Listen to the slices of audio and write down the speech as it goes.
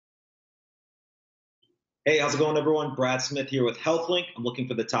Hey, how's it going, everyone? Brad Smith here with HealthLink. I'm looking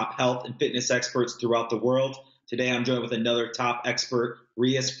for the top health and fitness experts throughout the world. Today, I'm joined with another top expert,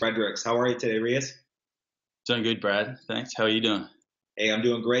 Riaz Fredericks. How are you today, Riaz? Doing good, Brad. Thanks. How are you doing? Hey, I'm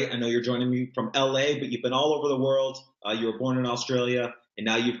doing great. I know you're joining me from LA, but you've been all over the world. You were born in Australia, and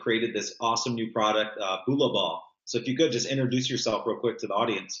now you've created this awesome new product, Bula Ball. So if you could just introduce yourself real quick to the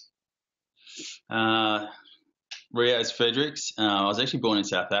audience. Uh, Riaz Fredericks. I was actually born in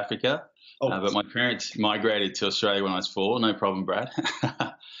South Africa, Oh, but my parents migrated to Australia when I was 4. No problem, Brad.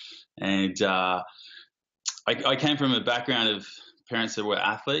 and I came from a background of parents that were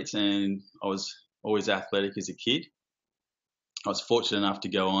athletes, and I was always athletic as a kid. I was fortunate enough to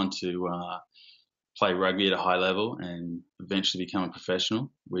go on to play rugby at a high level and eventually become a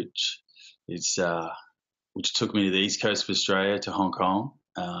professional, is which took me to the east coast of Australia, to Hong Kong,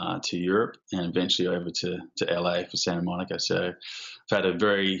 to Europe, and eventually over to LA for Santa Monica. So I've had a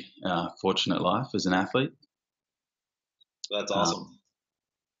very fortunate life as an athlete. that's awesome. Um,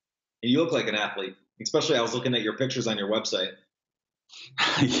 And you look like an athlete, especially I was looking at your pictures on your website.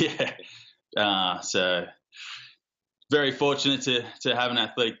 yeah. So very fortunate to have an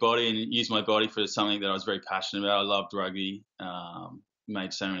athletic body and use my body for something that I was very passionate about. I loved rugby,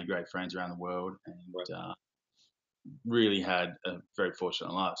 made so many great friends around the world, Right. and really had a very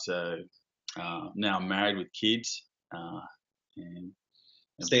fortunate life. So now I'm married with kids, and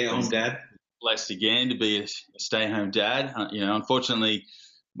I've Stay at home, been Dad. blessed again to be a stay-at-home dad. Unfortunately,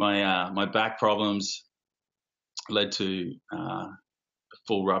 my back problems led to a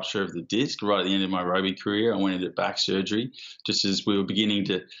full rupture of the disc right at the end of my rugby career. I went into back surgery just as we were beginning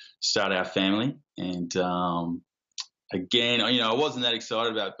to start our family, and again, I wasn't that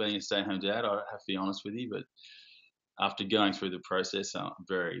excited about being a stay-at-home dad. I have to be honest with you, but after going through the process, I'm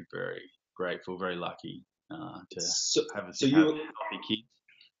very, very grateful, very lucky to So, so have you healthy kids,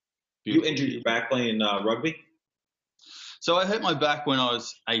 you beautiful injured your kids. back playing rugby? So I hurt my back when I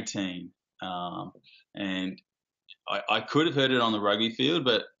was 18, and I could have hurt it on the rugby field,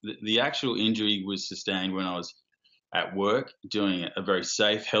 but the actual injury was sustained when I was at work doing a very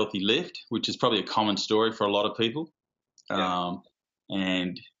safe, healthy lift, which is probably a common story for a lot of people. Yeah. Um,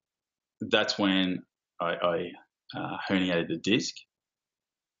 and that's when I herniated the disc.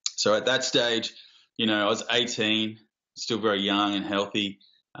 So at that stage, I was 18, still very young and healthy.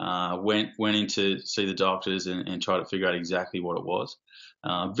 Went in to see the doctors and try to figure out exactly what it was.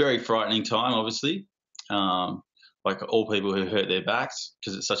 Very frightening time, obviously, like all people who hurt their backs,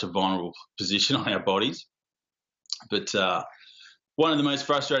 because it's such a vulnerable position on our bodies. But one of the most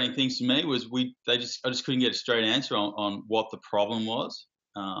frustrating things to me was I just couldn't get a straight answer on what the problem was,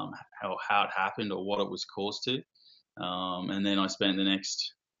 how it happened, or what it was caused to. And then I spent the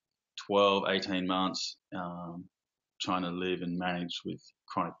next 12, 18 months trying to live and manage with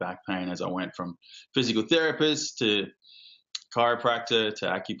chronic back pain as I went from physical therapist to chiropractor to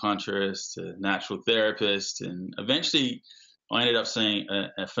acupuncturist to natural therapist. And eventually I ended up seeing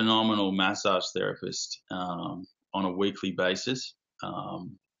a phenomenal massage therapist on a weekly basis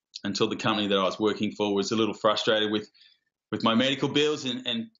until the company that I was working for was a little frustrated with my medical bills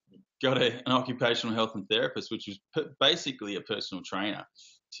and got an occupational health and therapist, which was basically a personal trainer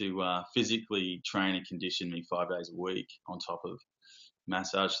to physically train and condition me 5 days a week on top of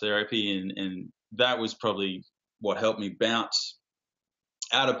massage therapy. And that was probably what helped me bounce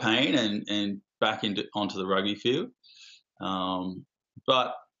out of pain and back onto the rugby field.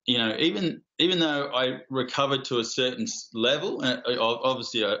 But even though I recovered to a certain level,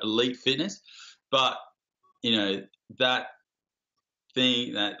 obviously elite fitness, but that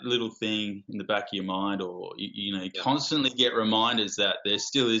that little thing in the back of your mind, or you Yeah. constantly get reminders that there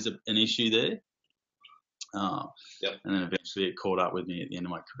still is an issue there. Yep. And then eventually it caught up with me at the end of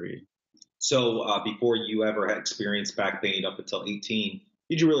my career. So before you ever had experienced back pain up until 18,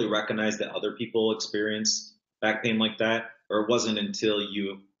 did you really recognize that other people experience back pain like that? Or it wasn't until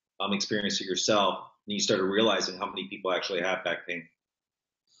you experienced it yourself and you started realizing how many people actually have back pain?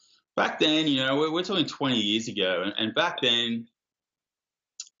 Back then, we're talking 20 years ago, and back then,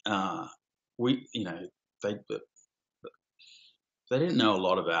 we, they they didn't know a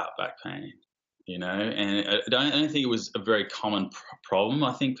lot about back pain, and I don't think it was a very common problem.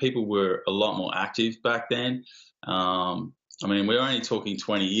 I think people were a lot more active back then. I mean, we're only talking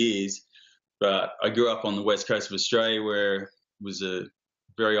 20 years, but I grew up on the west coast of Australia, where it was a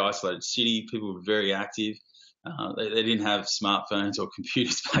very isolated city. People were very active. They didn't have smartphones or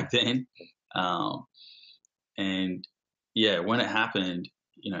computers back then, um, and yeah, when it happened,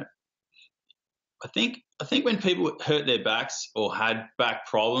 you know, I think when people hurt their backs or had back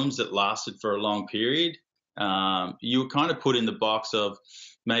problems that lasted for a long period, you were kind of put in the box of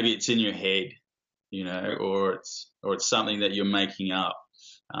maybe it's in your head. or it's something that you're making up,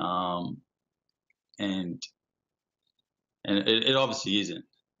 and it obviously isn't.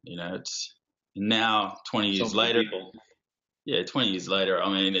 It's now 20 years later. People. Yeah, 20 years later.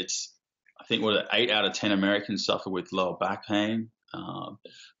 I mean, I think 8 out of 10 Americans suffer with lower back pain.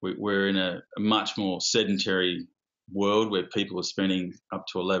 We're in a much more sedentary world where people are spending up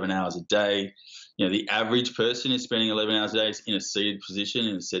to 11 hours a day. The average person is spending 11 hours a day in a seated position,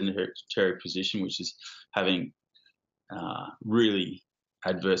 in a sedentary position, which is having really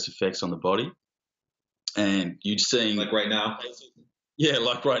adverse effects on the body. And you're seeing, like right now. Yeah,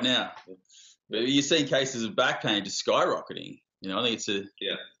 like right now. You're seeing cases of back pain just skyrocketing. I think it's the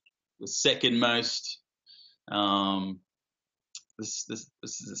second most. This is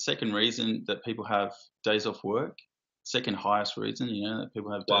the second reason that people have days off work. Second highest reason, that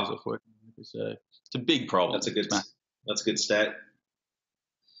people have days off work. So it's a big problem. That's a good stat.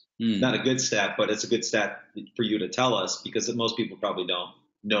 Not a good stat, but it's a good stat for you to tell us, because most people probably don't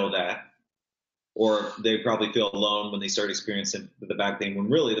know that. Or they probably feel alone when they start experiencing the back pain, when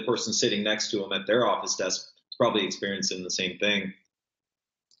really the person sitting next to them at their office desk is probably experiencing the same thing.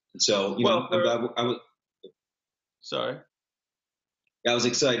 So, Sorry. I was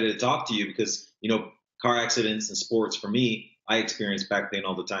excited to talk to you because, car accidents and sports, for me, I experience back pain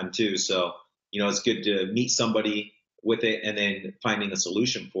all the time too. So, it's good to meet somebody with it and then finding a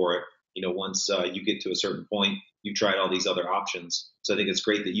solution for it. Once you get to a certain point, you tried all these other options. So I think it's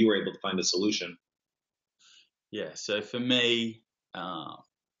great that you were able to find a solution. Yeah. So for me,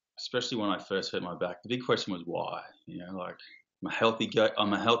 especially when I first hurt my back, the big question was why. Like, I'm a healthy kid.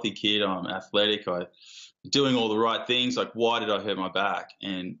 I'm athletic. I'm doing all the right things. Like, why did I hurt my back?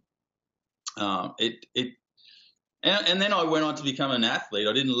 And and then I went on to become an athlete.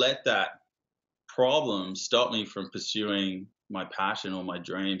 I didn't let that problem stop me from pursuing my passion or my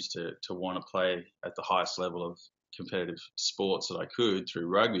dreams to want to play at the highest level of competitive sports that I could through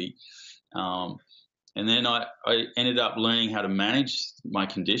rugby. And then I ended up learning how to manage my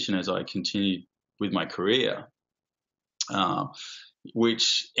condition as I continued with my career,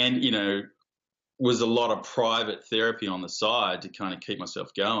 which was a lot of private therapy on the side to kind of keep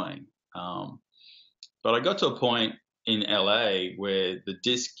myself going. But I got to a point in LA where the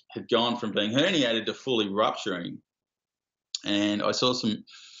disc had gone from being herniated to fully rupturing. And I saw some,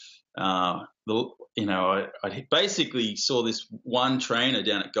 I basically saw this one trainer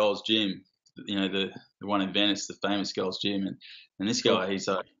down at Gold's Gym, the one in Venice, the famous Gold's Gym. And this guy, he's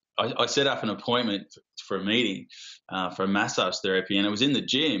like, I set up an appointment for a meeting for a massage therapy, and it was in the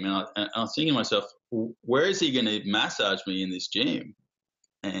gym. And I was thinking to myself, where is he going to massage me in this gym?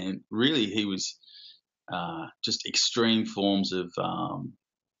 And really, he was just extreme forms of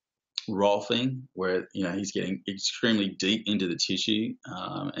rolfing, where he's getting extremely deep into the tissue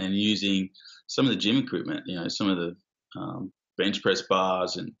and using some of the gym equipment, some of the bench press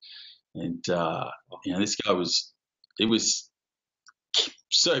bars, and this guy it was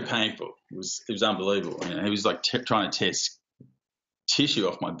so painful. It was unbelievable. He was like trying to test tissue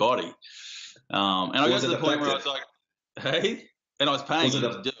off my body, and I got to the point where I was like, hey, and I was paying him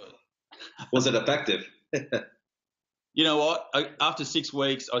to do it. Was it effective? You know what? After 6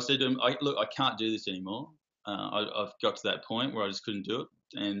 weeks, I said to him, look, I can't do this anymore. I've got to that point where I just couldn't do it.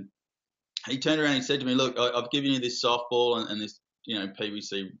 And he turned around and said to me, look, I've given you this softball and this,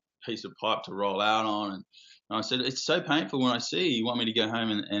 PVC piece of pipe to roll out on. And I said, it's so painful when I see you want me to go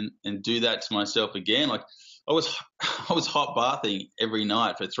home and do that to myself again. Like, I was hot bathing every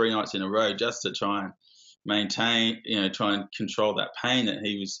night for 3 nights in a row just to try and maintain, try and control that pain that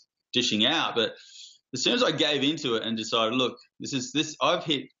he was dishing out. But as soon as I gave into it and decided, look, I've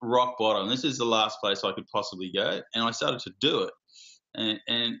hit rock bottom. This is the last place I could possibly go. And I started to do it.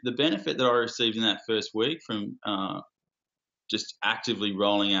 And the benefit that I received in that first week from just actively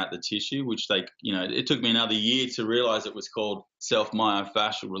rolling out the tissue, which it took me another year to realize it was called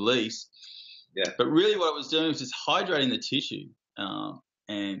self-myofascial release. Yeah. But really what I was doing was just hydrating the tissue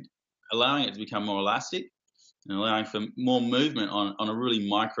and allowing it to become more elastic and allowing for more movement on a really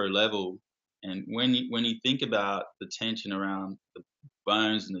micro level. And when you think about the tension around the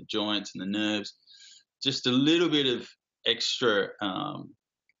bones and the joints and the nerves, just a little bit of extra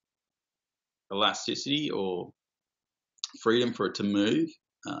elasticity or freedom for it to move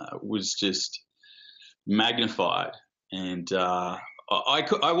was just magnified. And he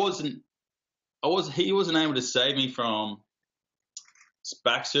wasn't able to save me from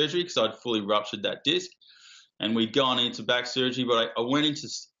back surgery because I'd fully ruptured that disc. And we'd gone into back surgery, but I went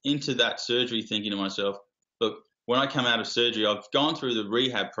into that surgery thinking to myself, look, when I come out of surgery, I've gone through the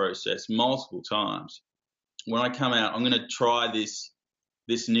rehab process multiple times. When I come out, I'm going to try this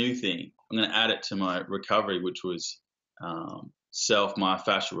this new thing. I'm going to add it to my recovery, which was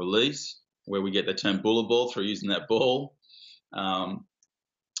self-myofascial release, where we get the term Bula ball through using that ball.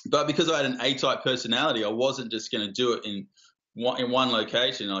 But because I had an A-type personality, I wasn't just going to do it in one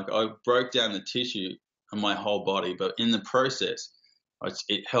location. Like, I broke down the tissue on my whole body, but in the process,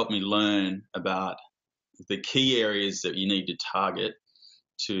 it helped me learn about the key areas that you need to target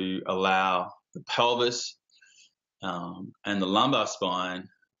to allow the pelvis and the lumbar spine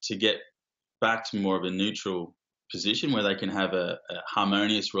to get back to more of a neutral position where they can have a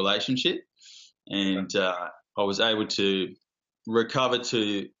harmonious relationship. And I was able to recover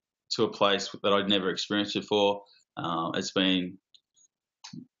to a place that I'd never experienced before. It's been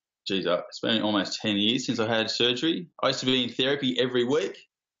almost 10 years since I had surgery. I used to be in therapy every week,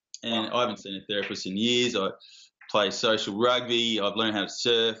 and I haven't seen a therapist in years. I play social rugby. I've learned how to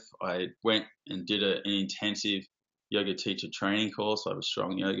surf. I went and did an intensive yoga teacher training course. I have a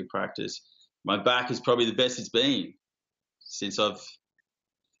strong yoga practice. My back is probably the best it's been since I've,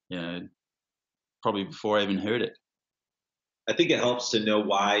 probably before I even heard it. I think it helps to know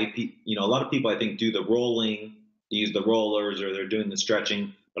why, a lot of people, I think, do the rolling, they use the rollers, or they're doing the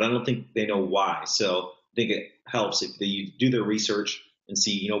stretching, but I don't think they know why. So I think it helps if you do their research and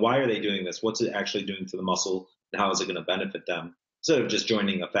see, why are they doing this? What's it actually doing to the muscle, and how is it going to benefit them? Instead of just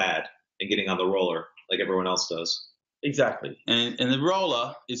joining a fad and getting on the roller like everyone else does. Exactly. And the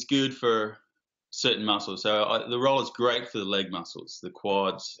roller is good for certain muscles. So the roller is great for the leg muscles, the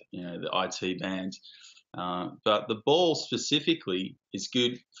quads, the IT bands. But the ball specifically is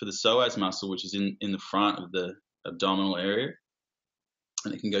good for the psoas muscle, which is in the front of the abdominal area.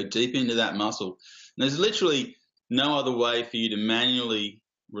 And it can go deep into that muscle. And there's literally no other way for you to manually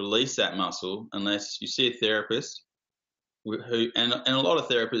release that muscle unless you see a therapist and a lot of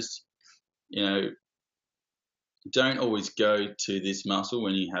therapists, don't always go to this muscle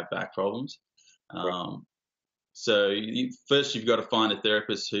when you have back problems. Right. So first you've got to find a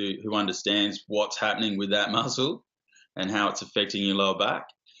therapist who understands what's happening with that muscle and how it's affecting your lower back.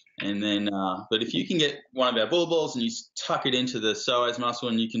 And then, but if you can get one of our Bula balls and you tuck it into the psoas muscle,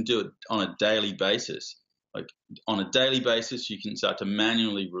 and you can do it on a daily basis, you can start to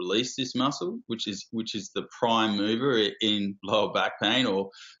manually release this muscle, which is the prime mover in lower back pain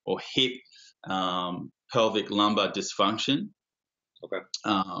or hip, pelvic lumbar dysfunction. Okay.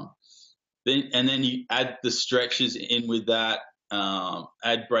 Then you add the stretches in with that,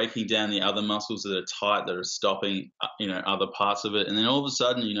 add breaking down the other muscles that are tight, that are stopping, other parts of it. And then all of a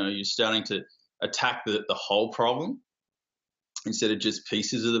sudden, you're starting to attack the whole problem instead of just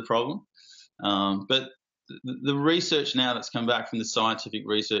pieces of the problem. But the research now that's come back from the scientific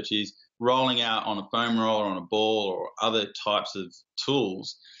research is rolling out on a foam roller, on a ball, or other types of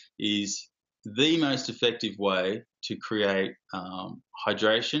tools is the most effective way to create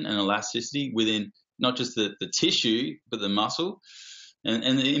hydration and elasticity within not just the tissue, but the muscle.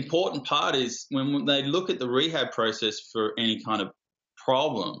 And the important part is when they look at the rehab process for any kind of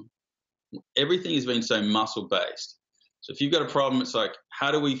problem, everything has been so muscle-based. So if you've got a problem, it's like,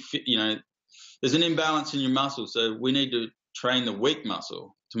 how do we fit, there's an imbalance in your muscle, so we need to train the weak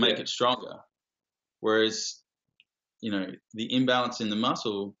muscle to make it stronger. Whereas, the imbalance in the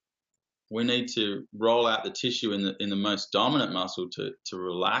muscle, we need to roll out the tissue in the most dominant muscle to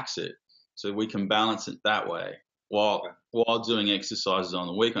relax it, so we can balance it that way while doing exercises on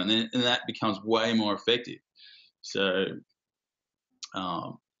the weak one, and that becomes way more effective. So,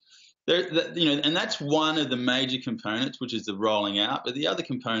 and that's one of the major components, which is the rolling out. But the other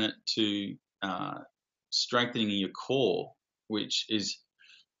component to strengthening your core, which is,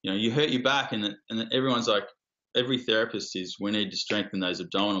 you hurt your back, and everyone's like, every therapist is, we need to strengthen those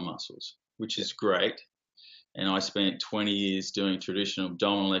abdominal muscles, which is great. And I spent 20 years doing traditional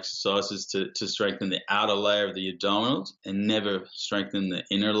abdominal exercises to strengthen the outer layer of the abdominals and never strengthen the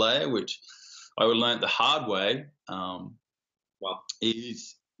inner layer, which I learned the hard way.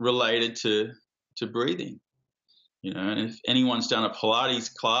 Is related to breathing. And if anyone's done a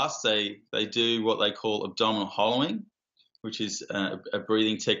Pilates class, they do what they call abdominal hollowing, which is a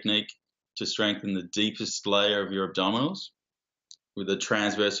breathing technique to strengthen the deepest layer of your abdominals with the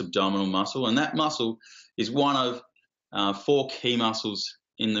transverse abdominal muscle. And that muscle is one of 4 key muscles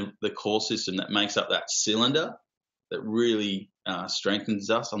in the core system that makes up that cylinder that really strengthens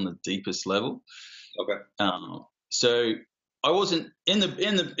us on the deepest level. Okay. So I wasn't in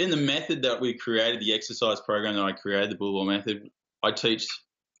the method that we created, the exercise program that I created, the Bula method. I teach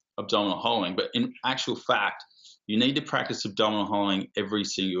abdominal hollowing, but in actual fact, you need to practice abdominal hollowing every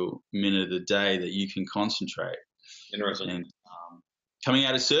single minute of the day that you can concentrate. Interesting. And coming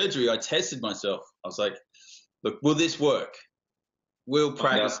out of surgery, I tested myself. I was like, look, will this work? will Oh, yeah.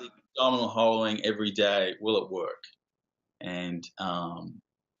 practicing abdominal holding every day, will it work? And,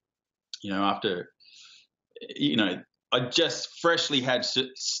 after, I just freshly had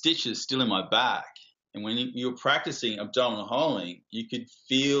stitches still in my back. And when you're practicing abdominal holding, you could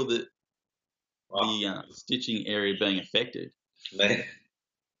feel the Wow. stitching area being affected. Man,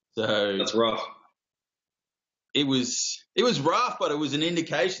 So that's rough. it was rough, but it was an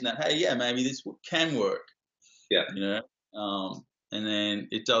indication that, hey, yeah, maybe this can work. Yeah. And then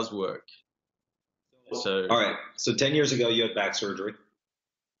it does work. So all right. So 10 years ago, you had back surgery.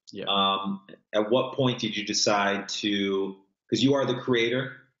 yeah. At what point did you decide to, because you are the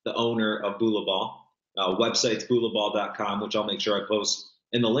creator, the owner of Bula Ball, website's bulaball.com, which I'll make sure I post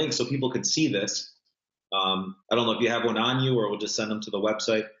in the link so people can see this. I don't know if you have one on you or we'll just send them to the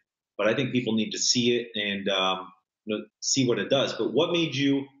website, but I think people need to see it and see what it does. But what made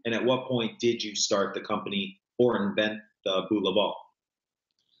you, and at what point did you start the company or invent the Bula Ball?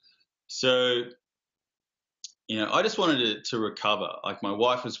 So, I just wanted to recover. Like, my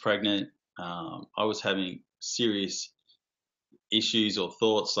wife was pregnant. I was having serious issues or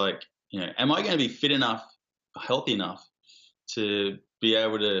thoughts like, am I going to be fit enough, healthy enough to be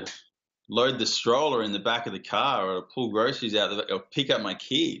able to load the stroller in the back of the car or pull groceries out or pick up my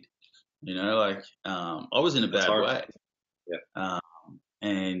kid? I was in a bad way. Yeah.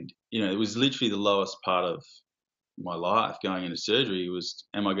 And, it was literally the lowest part of my life going into surgery was,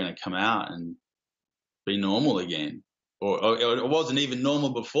 am I going to come out and be normal again? Or it wasn't even normal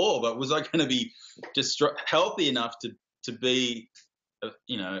before, but was I going to be just healthy enough to be,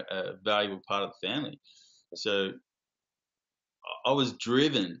 a valuable part of the family? So I was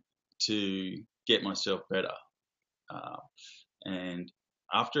driven to get myself better. And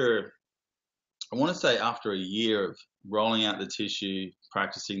after a year of rolling out the tissue,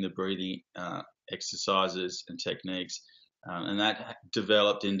 practicing the breathing exercises and techniques, and that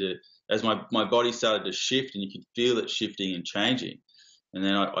developed into, as my body started to shift and you could feel it shifting and changing. And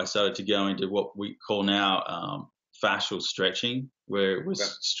then I started to go into what we call now fascial stretching, where it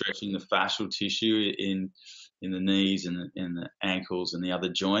was stretching the fascial tissue in the knees and in the ankles and the other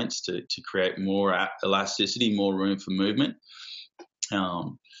joints to create more elasticity, more room for movement.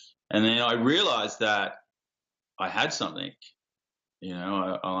 And then I realized that I had something.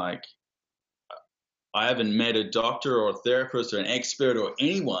 I haven't met a doctor or a therapist or an expert or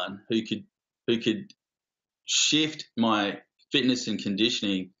anyone who could shift my fitness and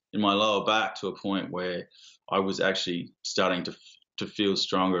conditioning in my lower back to a point where I was actually starting to feel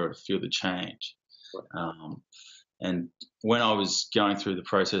stronger, to feel the change. And when I was going through the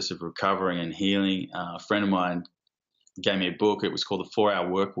process of recovering and healing, a friend of mine gave me a book. It was called The 4-Hour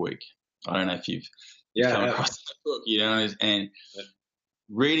Work Week. I don't know if you've come across that book, and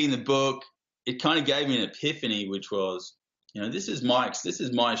reading the book, it kind of gave me an epiphany, which was, this is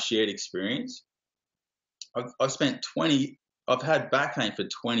my shared experience. I've had back pain for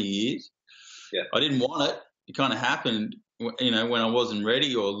 20 years. Yeah. I didn't want it. It kind of happened, when I wasn't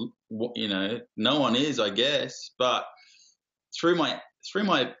ready, or, no one is, I guess. But through my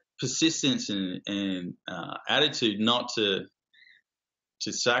persistence and attitude not to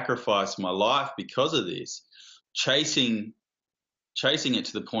sacrifice my life because of this, chasing it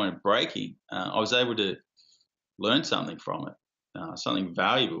to the point of breaking, I was able to learn something from it, something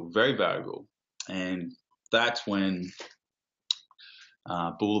valuable, very valuable. And that's when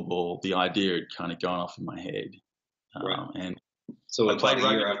Bula Ball, the idea had kind of gone off in my head. Right. And so about a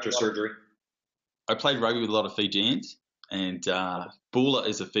year after surgery? I played rugby with a lot of Fijians, and Bula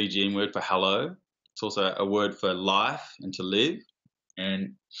is a Fijian word for hello. It's also a word for life and to live.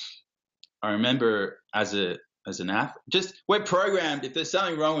 And I remember as an athlete, we're programmed, if there's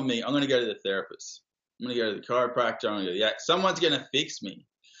something wrong with me, I'm going to go to the therapist. I'm going to go to the chiropractor. I'm going to go, someone's going to fix me.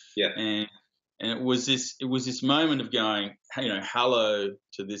 Yeah. And it was this moment of going, hello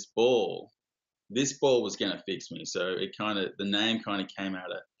to this ball. This ball was going to fix me. So the name kind of came out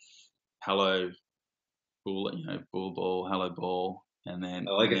of hello ball, Bula Ball, hello ball. And then,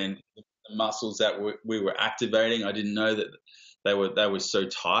 then the muscles that we were activating, I didn't know that they were so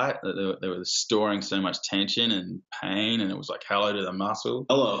tight that they were storing so much tension and pain, and it was like hello to the muscle.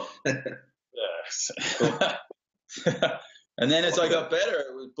 Hello. Yes. And then as I got better,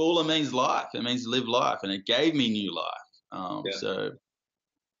 Bula means life. It means live life, and it gave me new life. So,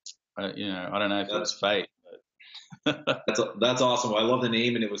 I don't know if it was fate. But that's awesome. I love the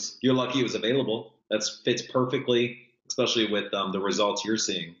name, and you're lucky it was available. That fits perfectly, especially with the results you're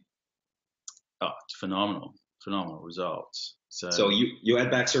seeing. Oh, it's phenomenal results. So you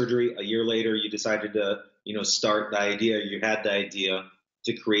had back surgery. A year later, you decided to start the idea. You had the idea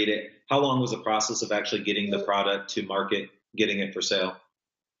to create it. How long was the process of actually getting the product to market getting it for sale?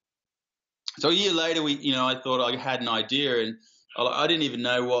 So a year later, I thought I had an idea, and I didn't even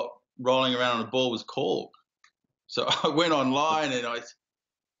know what rolling around on a ball was called. So I went online and I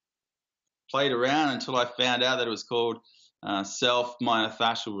played around until I found out that it was called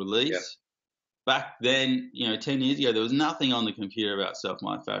self-myofascial release. Yeah. Back then, 10 years ago, there was nothing on the computer about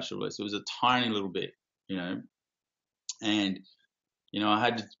self-myofascial release. It was a tiny little bit, and I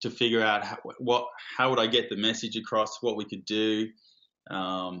had to figure out how would I get the message across, what we could do.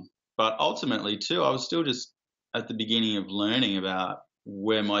 But ultimately, too, I was still just at the beginning of learning about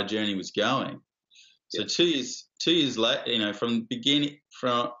where my journey was going. So 2 years later, from the beginning,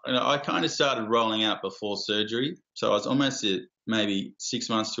 I kind of started rolling out before surgery. So I was almost at maybe 6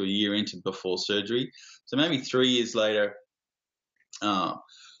 months to a year into before surgery. So maybe 3 years later, I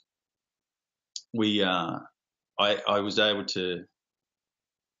was able to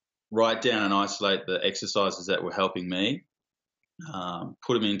write down and isolate the exercises that were helping me,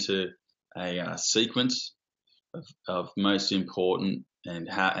 put them into a sequence of most important, and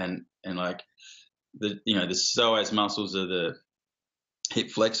like the psoas muscles are the hip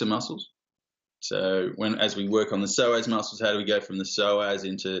flexor muscles. So as we work on the psoas muscles, how do we go from the psoas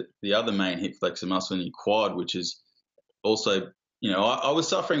into the other main hip flexor muscle in your quad, which is also, I was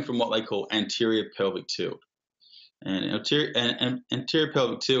suffering from what they call anterior pelvic tilt. And anterior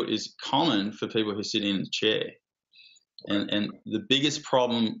pelvic tilt is common for people who sit in a chair. And the biggest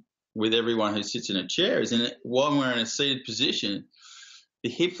problem with everyone who sits in a chair is while we're in a seated position, the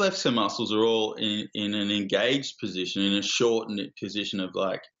hip flexor muscles are all in an engaged position, in a shortened position of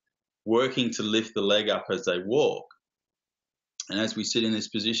like working to lift the leg up as they walk. And as we sit in this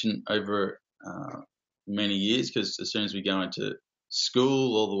position over many years, because as soon as we go into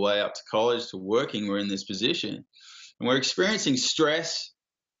school all the way up to college to working, we're in this position. And we're experiencing stress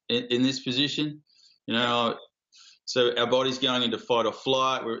in this position, so our body's going into fight or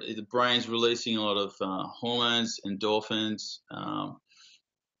flight. The brain's releasing a lot of hormones, endorphins,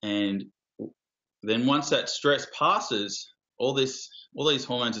 and then once that stress passes, all these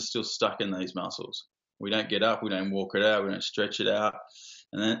hormones are still stuck in these muscles. We don't get up, we don't walk it out, we don't stretch it out.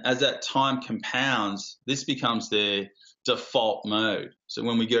 And then as that time compounds, this becomes their default mode. So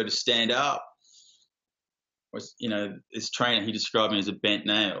when we go to stand up, this trainer, he described me as a bent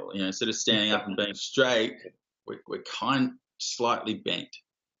nail. Instead of standing up and being straight, we're kind of slightly bent,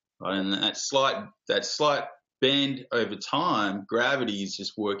 right? And that slight bend over time, gravity is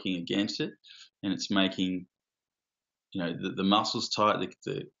just working against it, and it's making the muscles tight,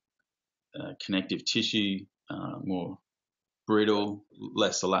 the connective tissue more brittle,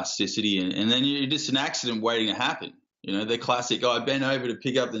 less elasticity, and then you're just an accident waiting to happen. The classic, I bent over to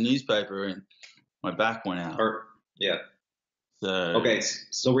pick up the newspaper and my back went out. Yeah. So okay,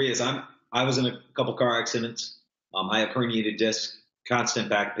 so Riaz, I was in a couple car accidents. I have herniated disc, constant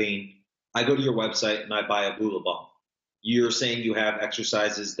back pain. I go to your website and I buy a Bula ball. You're saying you have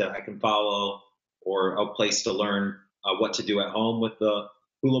exercises that I can follow or a place to learn what to do at home with the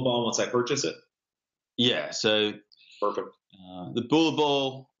Bula ball once I purchase it? Yeah, so perfect. The Bula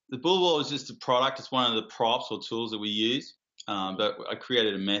ball is just a product. It's one of the props or tools that we use. But I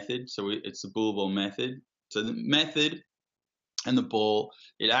created a method, so it's the Bula ball method. So the method and the ball,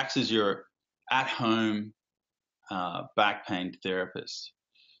 it acts as your at-home back pain therapist.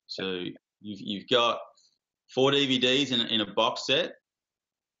 So you've got 4 DVDs in a box set,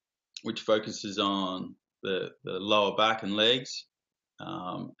 which focuses on the lower back and legs,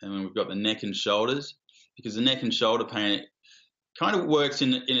 and then we've got the neck and shoulders, because the neck and shoulder pain kind of works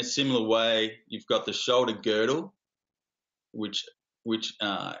in a similar way. You've got the shoulder girdle, which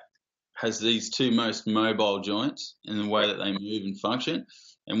has these two most mobile joints in the way that they move and function.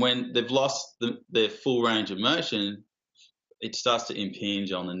 And when they've lost their full range of motion, it starts to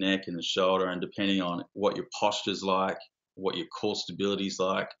impinge on the neck and the shoulder, and depending on what your posture's like, what your core stability's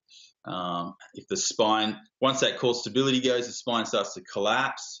like, if the spine, once that core stability goes, the spine starts to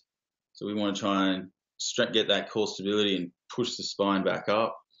collapse. So we want to try and get that core stability and push the spine back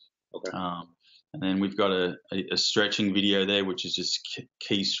up. Okay. And then we've got a stretching video there, which is just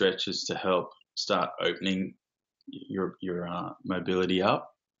key stretches to help start opening your mobility up.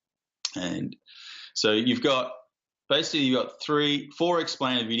 And so you've got 4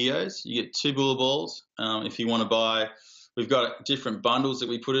 explainer videos. You get 2 Bula balls. If you want to buy, we've got different bundles that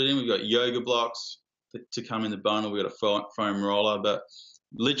we put it in. We've got yoga blocks to come in the bundle. We've got a foam roller, but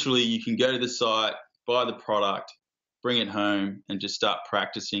literally you can go to the site, buy the product, bring it home, and just start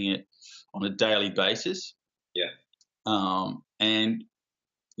practicing it on a daily basis. Yeah. And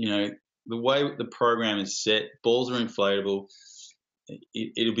the way the program is set, balls are inflatable.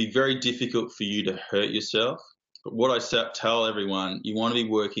 It'll be very difficult for you to hurt yourself. But what I tell everyone, you want to be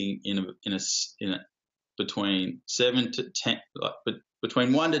working in a between 7 to 10,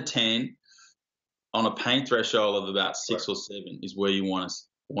 between 1 to 10 on a pain threshold of about 6 or 7 is where you want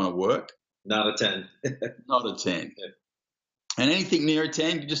to work. Not a 10. Not a 10. Yeah. And anything near a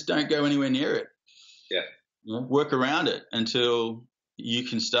 10, you just don't go anywhere near it. Yeah. You know, work around it until you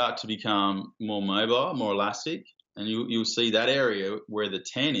can start to become more mobile, more elastic, and you'll see that area where the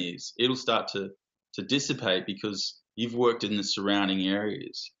 10 is, it'll start to dissipate because you've worked in the surrounding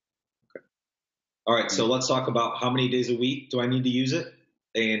areas. Okay. All right, so let's talk about how many days a week do I need to use it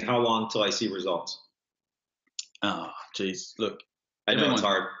and how long till I see results? Oh, geez. Look, I know it's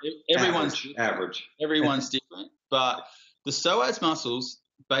hard. Everyone's average. Everyone's different, but the psoas muscles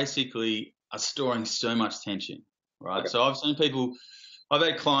basically are storing so much tension, right? Okay. So I've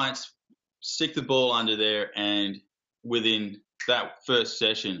had clients stick the ball under there, and within that first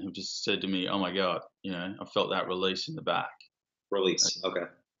session have just said to me, "Oh my God, I felt that release in the back." Release, okay.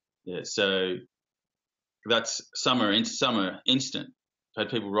 Yeah, so that's some are instant. I've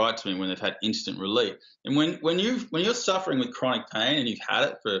had people write to me when they've had instant relief. And when you're suffering with chronic pain and you've had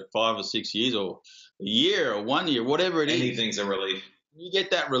it for 5 or 6 years or a year or 1 year, whatever it is, anything's a relief. You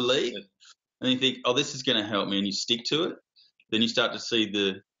get that relief, and you think, "Oh, this is going to help me," and you stick to it. Then you start to see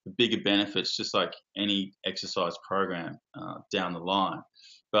the bigger benefits, just like any exercise program down the line.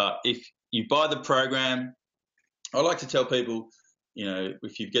 But if you buy the program, I like to tell people,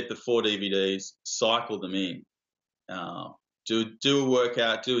 if you get the 4 DVDs, cycle them in. Do a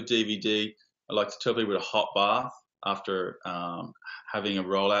workout, do a DVD. I like to tell people to hot bath after having a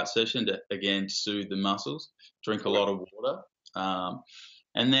rollout session to, again, soothe the muscles. Drink a lot of water.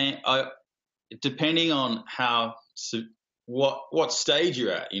 And then depending on what stage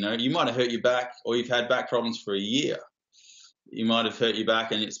you're at, you might have hurt your back, or you've had back problems for a year. You might have hurt your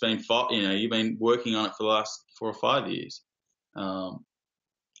back and it's been, you've been working on it for the last 4 or 5 years. I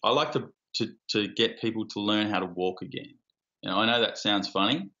like to get people to learn how to walk again. I know that sounds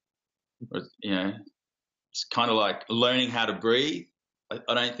funny, but, it's kind of like learning how to breathe.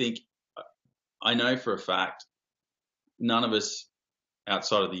 I know for a fact, none of us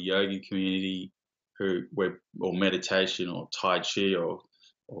outside of the yoga community or meditation or Tai Chi or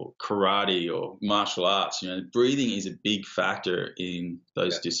karate or martial arts, breathing is a big factor in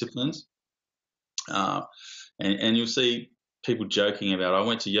those disciplines. And you'll see people joking about, I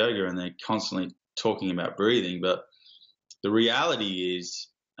went to yoga and they're constantly talking about breathing, but the reality is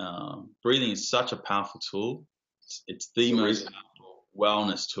breathing is such a powerful tool. It's the most powerful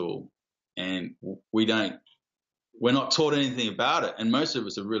wellness tool, and we're not taught anything about it, and most of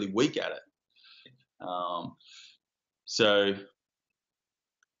us are really weak at it. So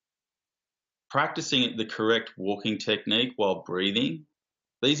practicing the correct walking technique while breathing,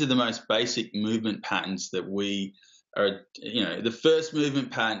 these are the most basic movement patterns that we are, the first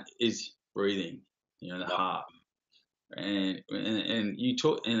movement pattern is breathing, the heart. And you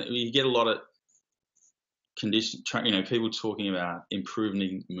talk, and you get a lot of people talking about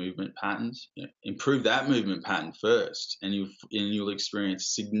improving movement patterns. Improve that movement pattern first, and you'll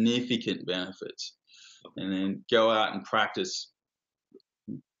experience significant benefits. And then go out and practice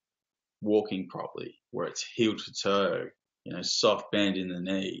walking properly, where it's heel to toe, soft bend in the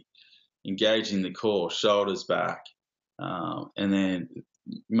knee, engaging the core, shoulders back, and then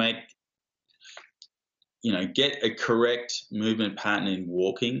get a correct movement pattern in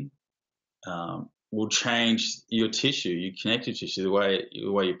walking. Will change your tissue, your connective tissue, the way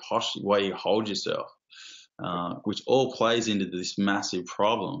you posture, the way you hold yourself, which all plays into this massive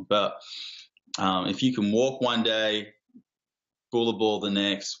problem. But if you can walk one day, Bula ball the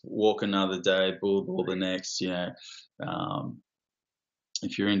next, walk another day, Bula ball the next, if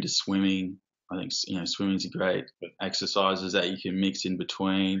you're into swimming, I think swimming's a great exercises that you can mix in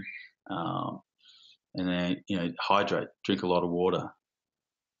between, and then hydrate, drink a lot of water.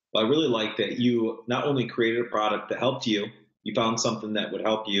 Well, I really like that you not only created a product that helped you, you found something that would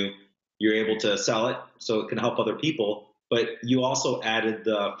help you, you're able to sell it so it can help other people, but you also added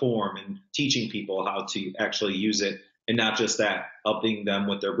the form and teaching people how to actually use it, and not just that, helping them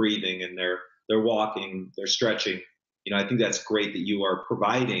with their breathing and their walking, their stretching. I think that's great that you are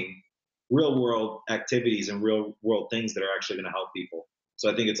providing real world activities and real world things that are actually going to help people. So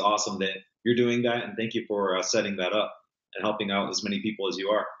I think it's awesome that you're doing that, and thank you for setting that up and helping out as many people as you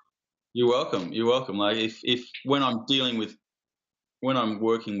are. You're welcome. You're welcome. Like if when I'm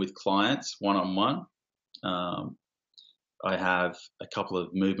working with clients one-on-one, I have a couple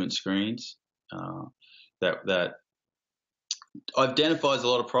of movement screens that identifies a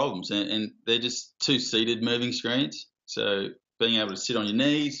lot of problems, and they're just 2-seated moving screens. So being able to sit on your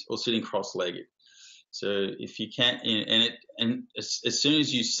knees or sitting cross-legged, So if you can't, and as soon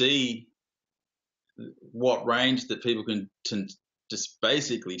as you see what range that people can just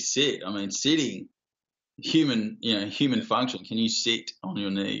basically sit, I mean, sitting, human function. Can you sit on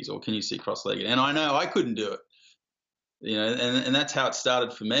your knees, or can you sit cross-legged? And I know I couldn't do it, and that's how it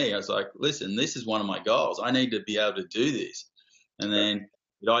started for me. I was like, listen, this is one of my goals. I need to be able to do this. And then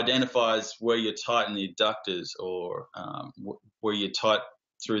it identifies where you're tight in the adductors, or where you're tight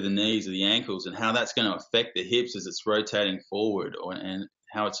through the knees or the ankles, and how that's going to affect the hips as it's rotating forward, and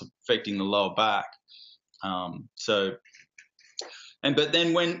how it's affecting the lower back. But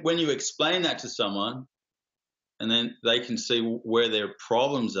then when you explain that to someone, and then they can see where their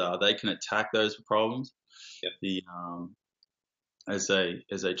problems are, they can attack those problems. Yep. As they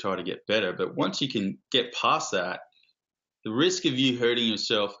try to get better. But once you can get past that, the risk of you hurting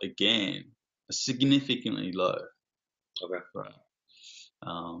yourself again is significantly low. Okay. Right.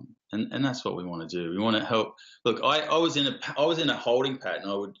 And that's what we want to do. We want to help. Look, I was in a holding pattern.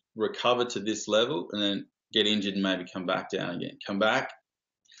 I would recover to this level and then get injured and maybe come back down again. Come back,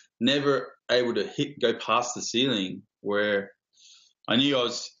 never able to go past the ceiling where I knew I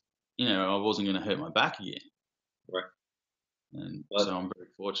wasn't going to hurt my back again. Right. And so I'm very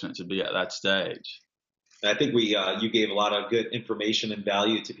fortunate to be at that stage. I think you gave a lot of good information and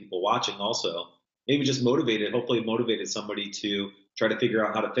value to people watching also. Maybe just hopefully motivated somebody to try to figure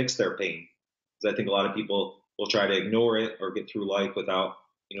out how to fix their pain. Because I think a lot of people will try to ignore it or get through life without,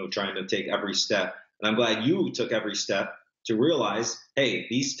 trying to take every step. And I'm glad you took every step to realize, hey,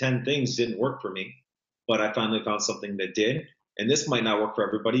 these 10 things didn't work for me, but I finally found something that did. And this might not work for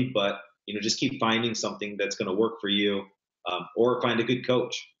everybody, but, just keep finding something that's going to work for you, or find a good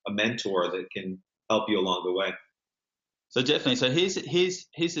coach, a mentor that can help you along the way. So definitely. So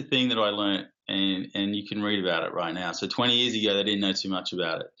here's the thing that I learned, and you can read about it right now. So 20 years ago, they didn't know too much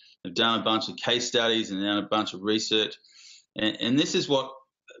about it. They've done a bunch of case studies and done a bunch of research, and this is what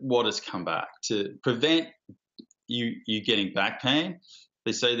has come back to prevent you getting back pain.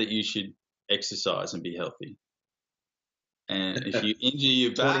 They say that you should exercise and be healthy. And if you injure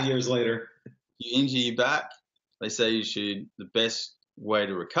your back, 20 years later, you injure your back, they say the best way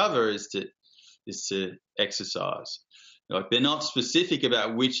to recover is to exercise. Like, they're not specific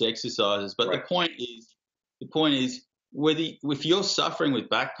about which exercises, but right. The point is if you're suffering with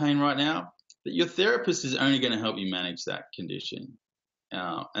back pain right now, that your therapist is only going to help you manage that condition,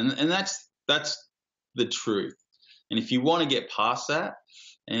 and that's the truth. And if you want to get past that,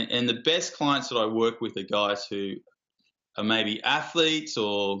 and the best clients that I work with are guys who are maybe athletes,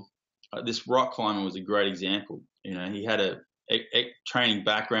 or this rock climber was a great example. He had a training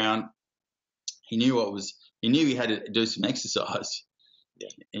background. He knew he had to do some exercise. Yeah.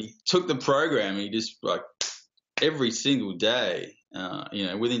 And he took the program, and he just, like, every single day,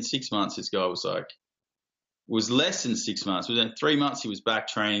 within 6 months, this guy was less than 6 months. Within 3 months, he was back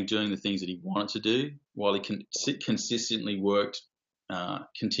training, doing the things that he wanted to do, while he consistently worked,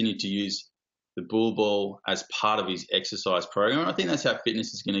 continued to use the Bula ball as part of his exercise program. And I think that's how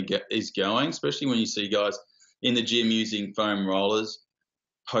fitness is going, especially when you see guys in the gym using foam rollers,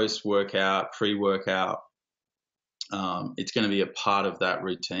 post-workout, pre-workout. It's going to be a part of that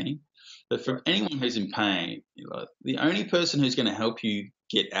routine. But for anyone who's in pain, the only person who's going to help you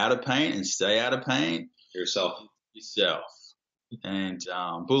get out of pain and stay out of pain, yourself. And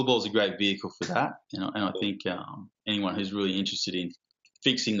Bula ball is a great vehicle for that. And I think anyone who's really interested in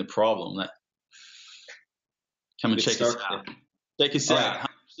fixing the problem, that come and check us out. Check us out.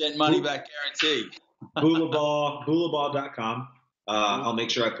 100% money back guarantee. Bulaball.com. I'll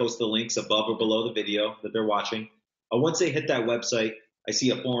make sure I post the links above or below the video that they're watching. Once they hit that website, I see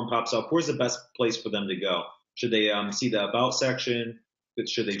a form pops up. Where's the best place for them to go? Should they see the About section?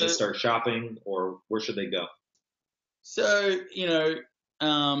 Should they just start shopping, or where should they go? So,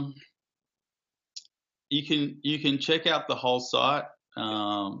 you can check out the whole site.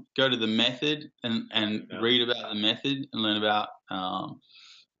 Go to the method and read about the method and learn about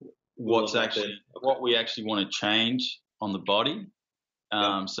what we actually want to change on the body.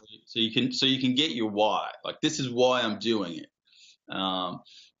 So you can get your why. Like, this is why I'm doing it.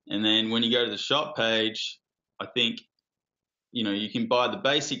 And then when you go to the shop page, I think you can buy the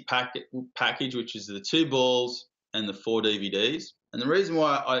basic package, which is the 2 balls and the 4 DVDs. And the reason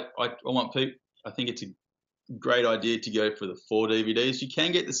why I want people, I think it's a great idea to go for the 4 DVDs. You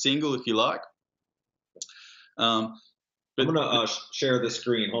can get the single if you like. I'm going to share the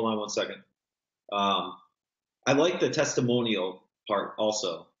screen. Hold on one second. I like the testimonial part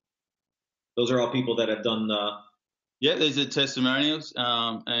also. Those are all people that have done Yeah, there's the testimonials,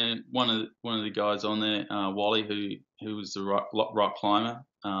 and one of the guys on there, Wally, who was the rock climber.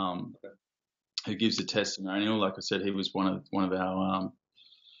 who gives a testimonial. Like I said, he was one of our,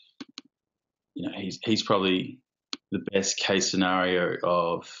 he's probably the best case scenario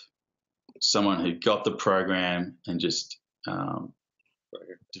of someone who got the program and just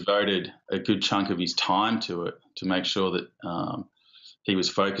devoted a good chunk of his time to it to make sure that he was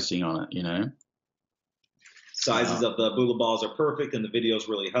focusing on it. Sizes of the Bula balls are perfect, and the videos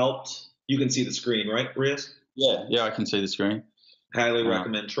really helped. You can see the screen, right, Riaz? Yeah, I can see the screen. Highly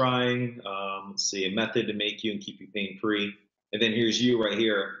recommend trying. Let's see, a method to make you and keep you pain-free. And then here's you right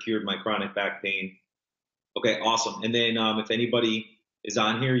here, cured my chronic back pain. Okay, awesome. And then if anybody is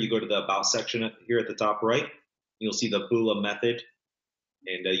on here, you go to the About section here at the top right. You'll see the Bula method.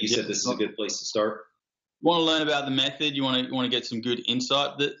 And you said this is a good place to start. Want to learn about the method? You want to get some good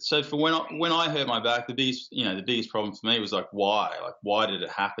insight. So for when I hurt my back, the biggest problem for me was like why? Like why did it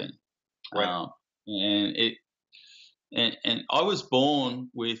happen? Right. And I was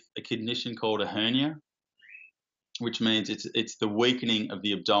born with a condition called a hernia, which means it's the weakening of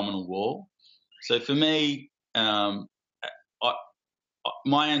the abdominal wall. So for me, my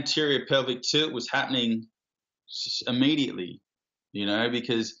anterior pelvic tilt was happening immediately,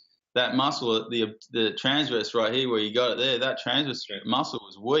 because that muscle, the transverse right here where you got it there, that transverse muscle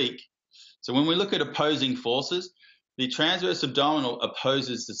was weak. So when we look at opposing forces, the transverse abdominal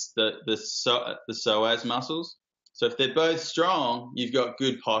opposes the psoas muscles. So if they're both strong, you've got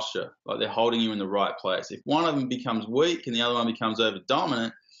good posture, like they're holding you in the right place. If one of them becomes weak and the other one becomes over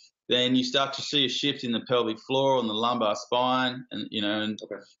dominant, then you start to see a shift in the pelvic floor and the lumbar spine, and you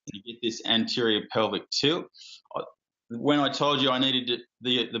get this anterior pelvic tilt. When I told you I needed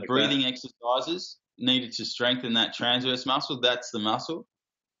the breathing exercises needed to strengthen that transverse muscle, that's the muscle.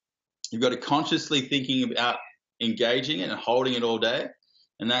 You've got to consciously thinking about engaging it and holding it all day,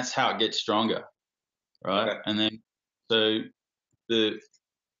 and that's how it gets stronger, right? Okay. And then so the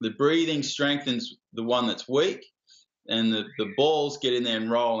breathing strengthens the one that's weak, and the balls get in there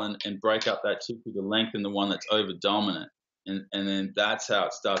and roll and break up that tissue to lengthen the one that's over dominant, and then that's how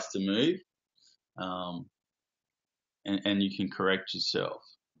it starts to move. And you can correct yourself.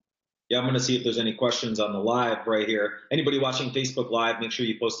 Yeah, I'm going to see if there's any questions on the live right here. Anybody watching Facebook Live, make sure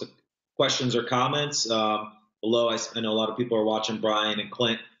you post the questions or comments below. I know a lot of people are watching. Brian and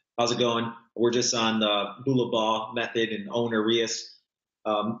Clint, how's it going? We're just on the Bula ball method and owner Riaz.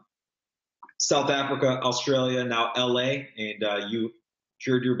 South Africa, Australia, now LA, and you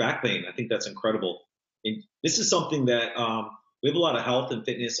cured your back pain. I think that's incredible. And this is something that we have a lot of health and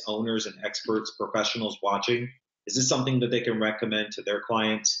fitness owners and experts, professionals watching. Is this something that they can recommend to their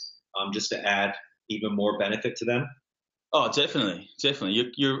clients just to add even more benefit to them? Oh, definitely.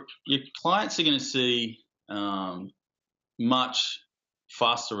 Your clients are going to see much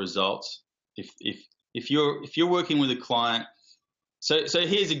faster results if you're working with a client. So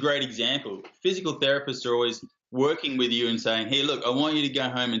here's a great example. Physical therapists are always working with you and saying, "Hey, look, I want you to go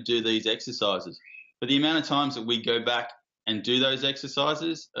home and do these exercises." But the amount of times that we go back and do those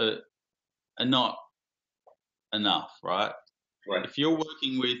exercises are not enough, right? Right. If you're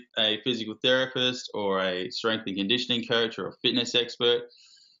working with a physical therapist or a strength and conditioning coach or a fitness expert,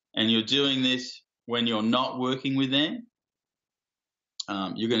 and you're doing this when you're not working with them,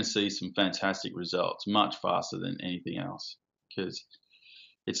 you're going to see some fantastic results much faster than anything else, because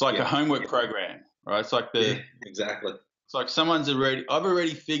it's like a homework program, right? It's like exactly. It's like I've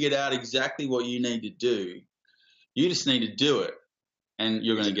already figured out exactly what you need to do. You just need to do it, and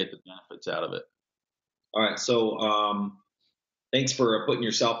you're going to get the benefits out of it. All right, so thanks for putting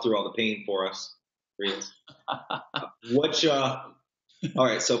yourself through all the pain for us, Riaz. All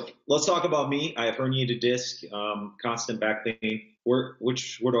right, so let's talk about me. I have herniated disc, constant back pain. Where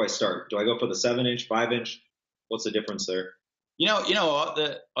do I start? Do I go for the 7-inch, 5-inch? What's the difference there? You know what?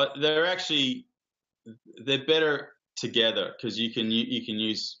 They're better together, because you can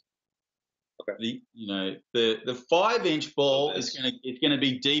use. Okay. The 5-inch ball it's gonna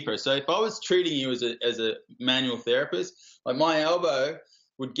be deeper. So if I was treating you as a manual therapist, like my elbow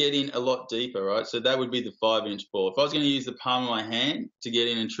would get in a lot deeper, right? So that would be the 5-inch ball. If I was going to use the palm of my hand to get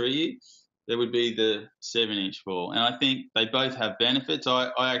in and treat you, that would be the 7-inch ball. And I think they both have benefits.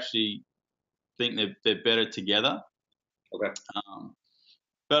 I actually think they're better together. Okay.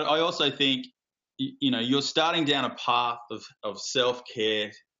 But I also think you're starting down a path of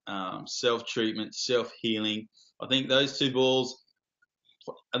self-care. Self-treatment, self-healing. I think those two balls,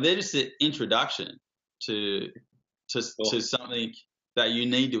 they're just an introduction to something that you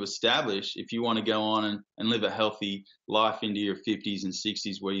need to establish if you want to go on and live a healthy life into your 50s and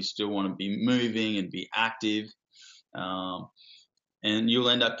 60s, where you still want to be moving and be active. And you'll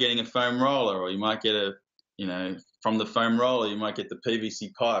end up getting a foam roller, or you might get a from the foam roller, you might get the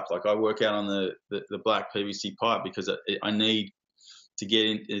PVC pipe. Like I work out on the black PVC pipe because I need to get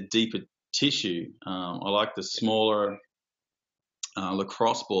in a deeper tissue. I like the smaller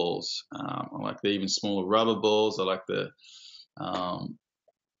lacrosse balls. I like the even smaller rubber balls. I like the,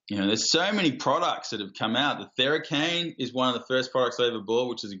 there's so many products that have come out. The Theracane is one of the first products I ever bought,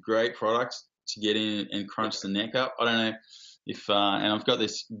 which is a great product to get in and crunch the neck up. I don't know if, and I've got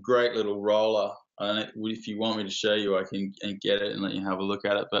this great little roller. I don't know if you want me to show you, I can get it and let you have a look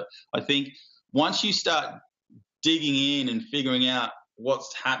at it. But I think once you start digging in and figuring out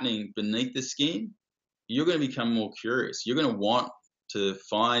what's happening beneath the skin, you're going to become more curious. You're going to want to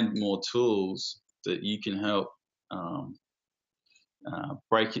find more tools that you can help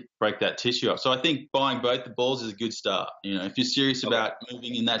break that tissue up. So I think buying both the balls is a good start. If you're serious about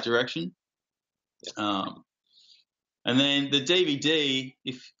moving in that direction. And then the DVD,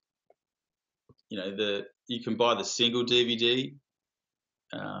 if you can buy the single DVD,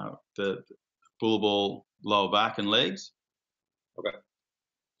 the Bula ball lower back and legs. Okay.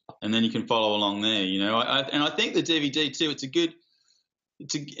 And then you can follow along there. And I think the DVD too.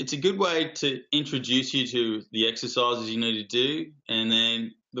 It's a good way to introduce you to the exercises you need to do, and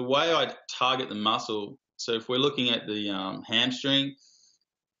then the way I target the muscle. So if we're looking at the hamstring,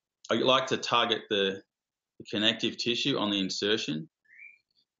 I like to target the connective tissue on the insertion,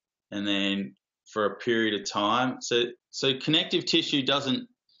 and then for a period of time. So connective tissue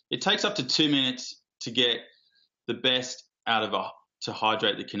it takes up to 2 minutes to get the best out of to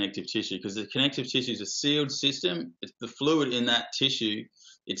hydrate the connective tissue, because the connective tissue is a sealed system. It's the fluid in that tissue.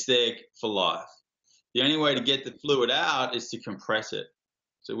 It's there for life. The only way to get the fluid out is to compress it.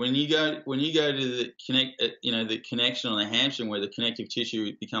 So when you go to the the connection on the hamstring where the connective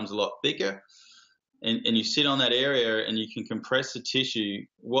tissue becomes a lot thicker, and you sit on that area and you can compress the tissue,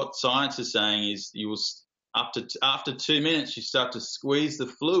 what science is saying is you will, after 2 minutes, you start to squeeze the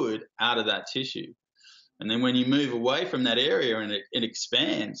fluid out of that tissue. And then when you move away from that area and it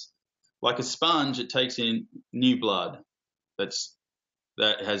expands, like a sponge, it takes in new blood that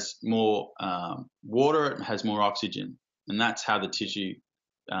has more water, it has more oxygen. And that's how the tissue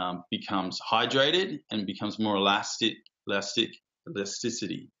becomes hydrated and becomes more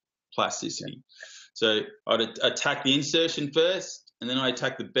plasticity. So I'd attack the insertion first, and then I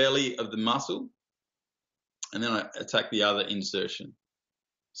attack the belly of the muscle, and then I attack the other insertion.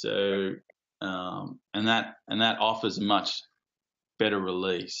 So and that offers a much better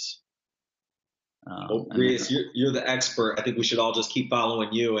release. Well, Riaz, you're the expert. I think we should all just keep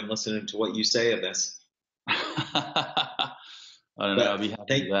following you and listening to what you say of this. I don't know. I'll be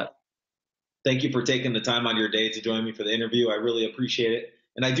happy with that. Thank you for taking the time on your day to join me for the interview. I really appreciate it.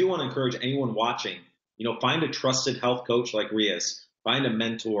 And I do want to encourage anyone watching, find a trusted health coach like Riaz. Find a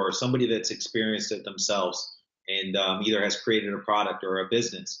mentor or somebody that's experienced it themselves and either has created a product or a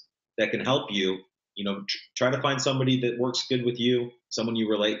business that can help you. Try to find somebody that works good with you, someone you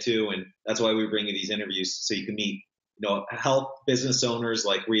relate to. And that's why we bring you these interviews, so you can meet, health business owners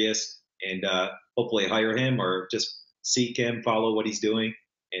like Riaz and hopefully hire him or just seek him, follow what he's doing,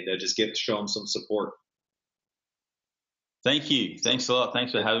 and just show him some support. Thank you. Thanks a lot.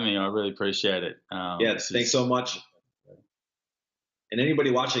 Thanks for having me. I really appreciate it. Thanks so much. And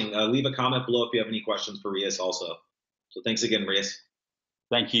anybody watching, leave a comment below if you have any questions for Riaz also. So thanks again, Riaz.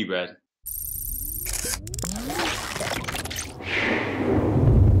 Thank you, Brad.